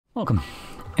Welcome.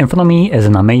 In front of me is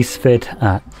an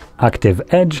Amazfit Active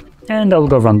Edge, and I'll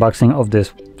go over unboxing of this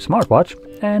smartwatch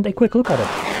and a quick look at it.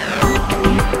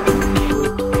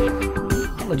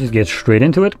 Let's just get straight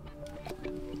into it.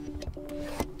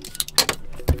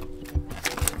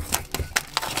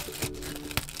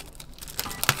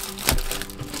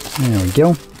 There we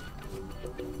go.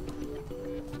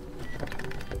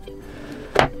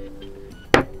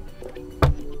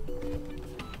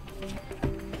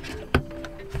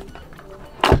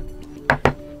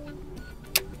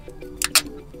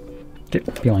 Okay,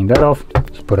 peeling that off.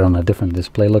 Just put it on a different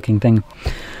display looking thing.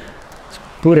 Let's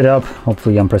boot it up.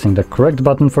 Hopefully I'm pressing the correct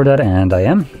button for that, and I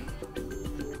am.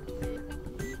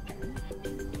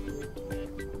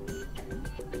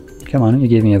 Come on, you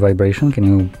gave me a vibration. Can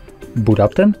you boot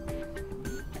up then?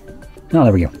 Oh,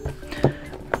 there we go.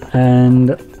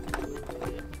 And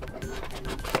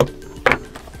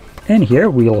in here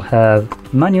we'll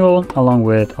have manual along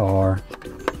with our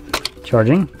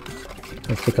charging.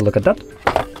 Let's take a look at that.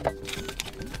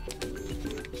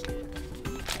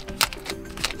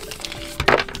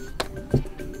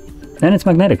 And it's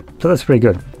magnetic, so that's pretty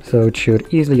good. So it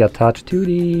should easily attach to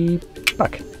the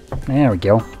back. There we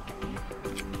go.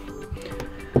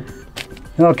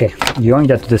 Okay, join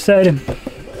that to the side.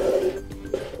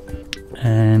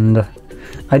 And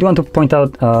I do want to point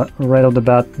out right off the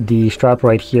bat, the strap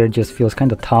right here just feels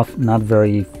kind of tough, not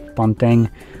very fun thing.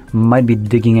 Might be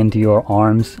digging into your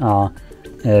arms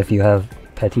if you have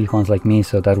petite ones like me,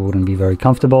 so that wouldn't be very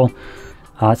comfortable.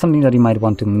 Something that you might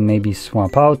want to maybe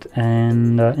swap out.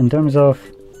 And in terms of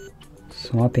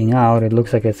swapping out, it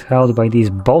looks like it's held by these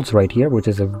bolts right here, which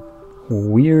is a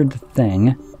weird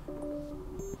thing.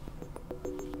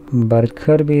 But it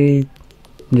could be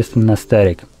just an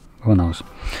aesthetic, who knows.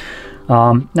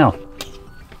 Now,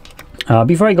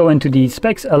 before I go into the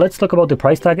specs, let's talk about the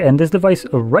price tag. And this device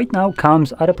right now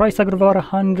comes at a price tag of about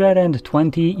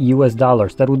 $120 US.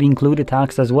 That would include the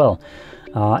tax as well.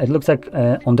 It looks like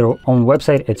on their own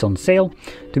website it's on sale.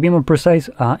 To be more precise,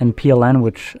 in PLN,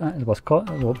 which it was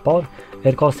bought,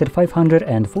 it costed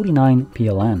 549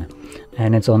 PLN,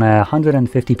 and it's on a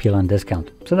 150 PLN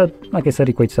discount. So that, like I said,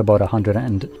 equates to about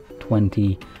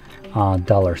 $120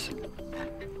 dollars.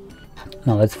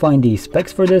 Now let's find the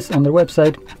specs for this on their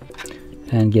website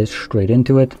and get straight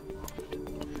into it.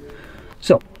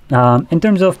 So in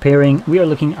terms of pairing, we are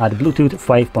looking at Bluetooth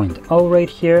 5.0 right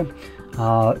here.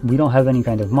 We don't have any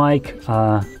kind of mic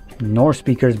nor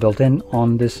speakers built in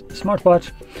on this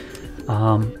smartwatch.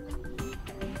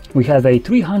 We have a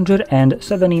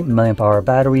 370 mAh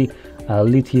battery,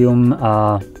 lithium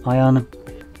ion.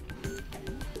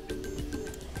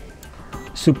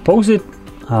 Supposed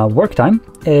work time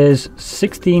is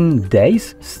 16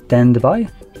 days standby.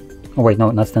 Oh wait,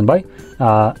 no, not standby.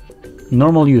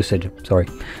 Normal usage, sorry.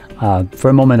 For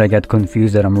a moment I get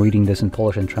confused that I'm reading this in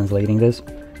Polish and translating this,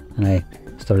 and I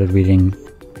started reading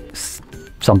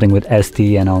something with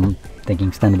ST and I'm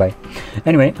thinking standby.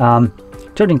 Anyway,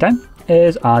 charging time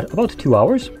is at about 2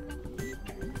 hours.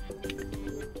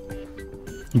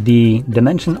 The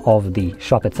dimension of the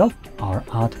shop itself are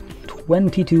at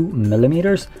 22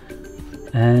 millimeters,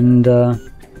 and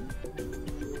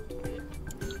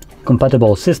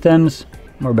compatible systems,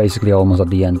 we're basically almost at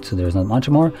the end, so there's not much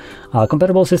more.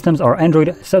 Compatible systems are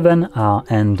Android 7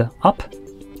 and up.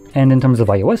 And in terms of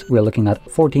iOS, we're looking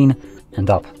at 14 and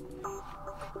up.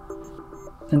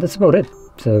 And that's about it.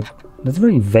 So that's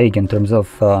very vague in terms of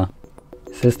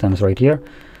systems right here.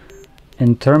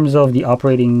 In terms of the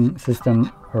operating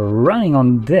system running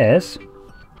on this,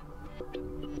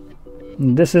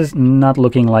 this is not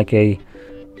looking like a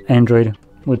Android,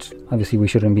 which obviously we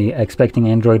shouldn't be expecting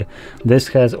Android. This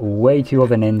has way too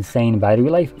of an insane battery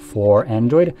life for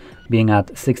Android, being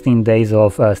at 16 days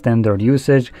of standard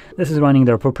usage. This is running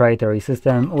their proprietary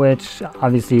system, which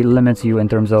obviously limits you in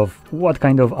terms of what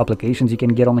kind of applications you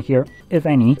can get on here, if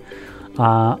any,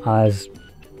 as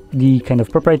the kind of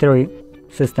proprietary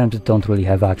systems don't really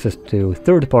have access to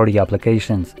third-party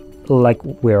applications like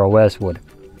Wear OS would.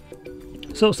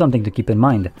 So something to keep in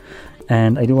mind.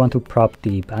 And I do want to prop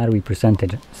the battery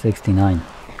percentage, 69.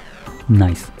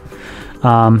 Nice.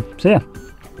 So yeah.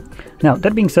 Now,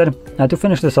 that being said, to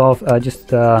finish this off,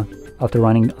 just after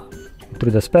running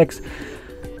through the specs,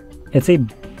 it's a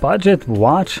budget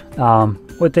watch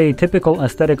with a typical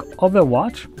aesthetic of a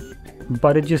watch,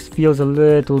 but it just feels a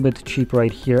little bit cheap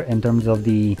right here in terms of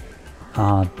the,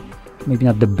 maybe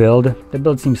not the build. The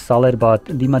build seems solid, but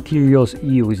the materials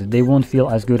used, they won't feel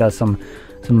as good as some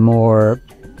more,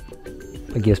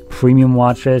 I guess, premium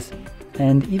watches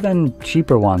and even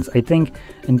cheaper ones. I think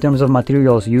in terms of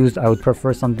materials used, I would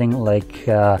prefer something like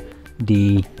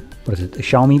the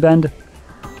Xiaomi band,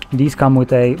 These come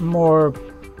with a more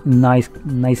nice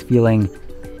feeling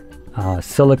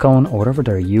silicone or whatever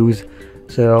they use,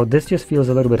 so this just feels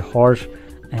a little bit harsh,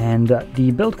 and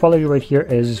the build quality right here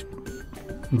is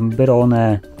a bit on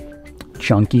a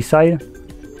chunky side,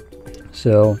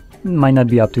 so might not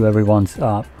be up to everyone's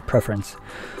preference.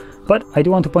 But I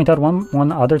do want to point out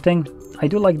one other thing. I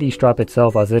do like the strap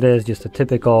itself, as it is just a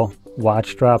typical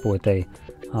watch strap with a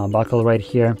buckle right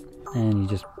here, and you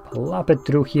just plop it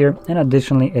through here. And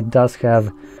additionally, it does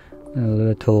have a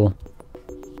little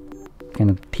kind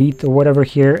of teeth or whatever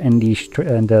here in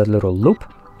the little loop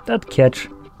that catch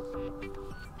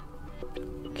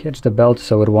the belt,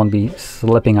 so it won't be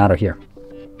slipping out of here.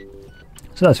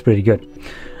 So that's pretty good.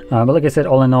 But like I said,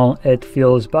 all in all, it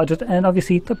feels budget, and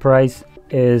obviously the price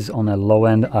is on a low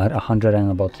end at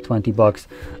 $120.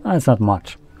 That's not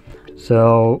much.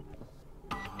 So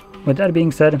with that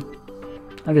being said,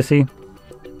 obviously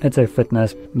it's a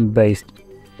fitness based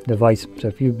device, so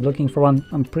if you're looking for one,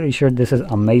 I'm pretty sure this is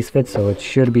Amazfit, so it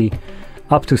should be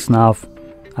up to snuff,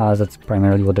 as that's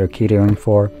primarily what they're catering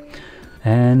for.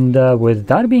 And with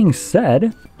that being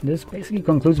said, this basically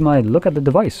concludes my look at the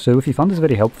device. So if you found this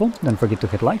very helpful, don't forget to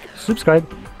hit like,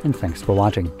 subscribe, and thanks for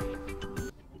watching.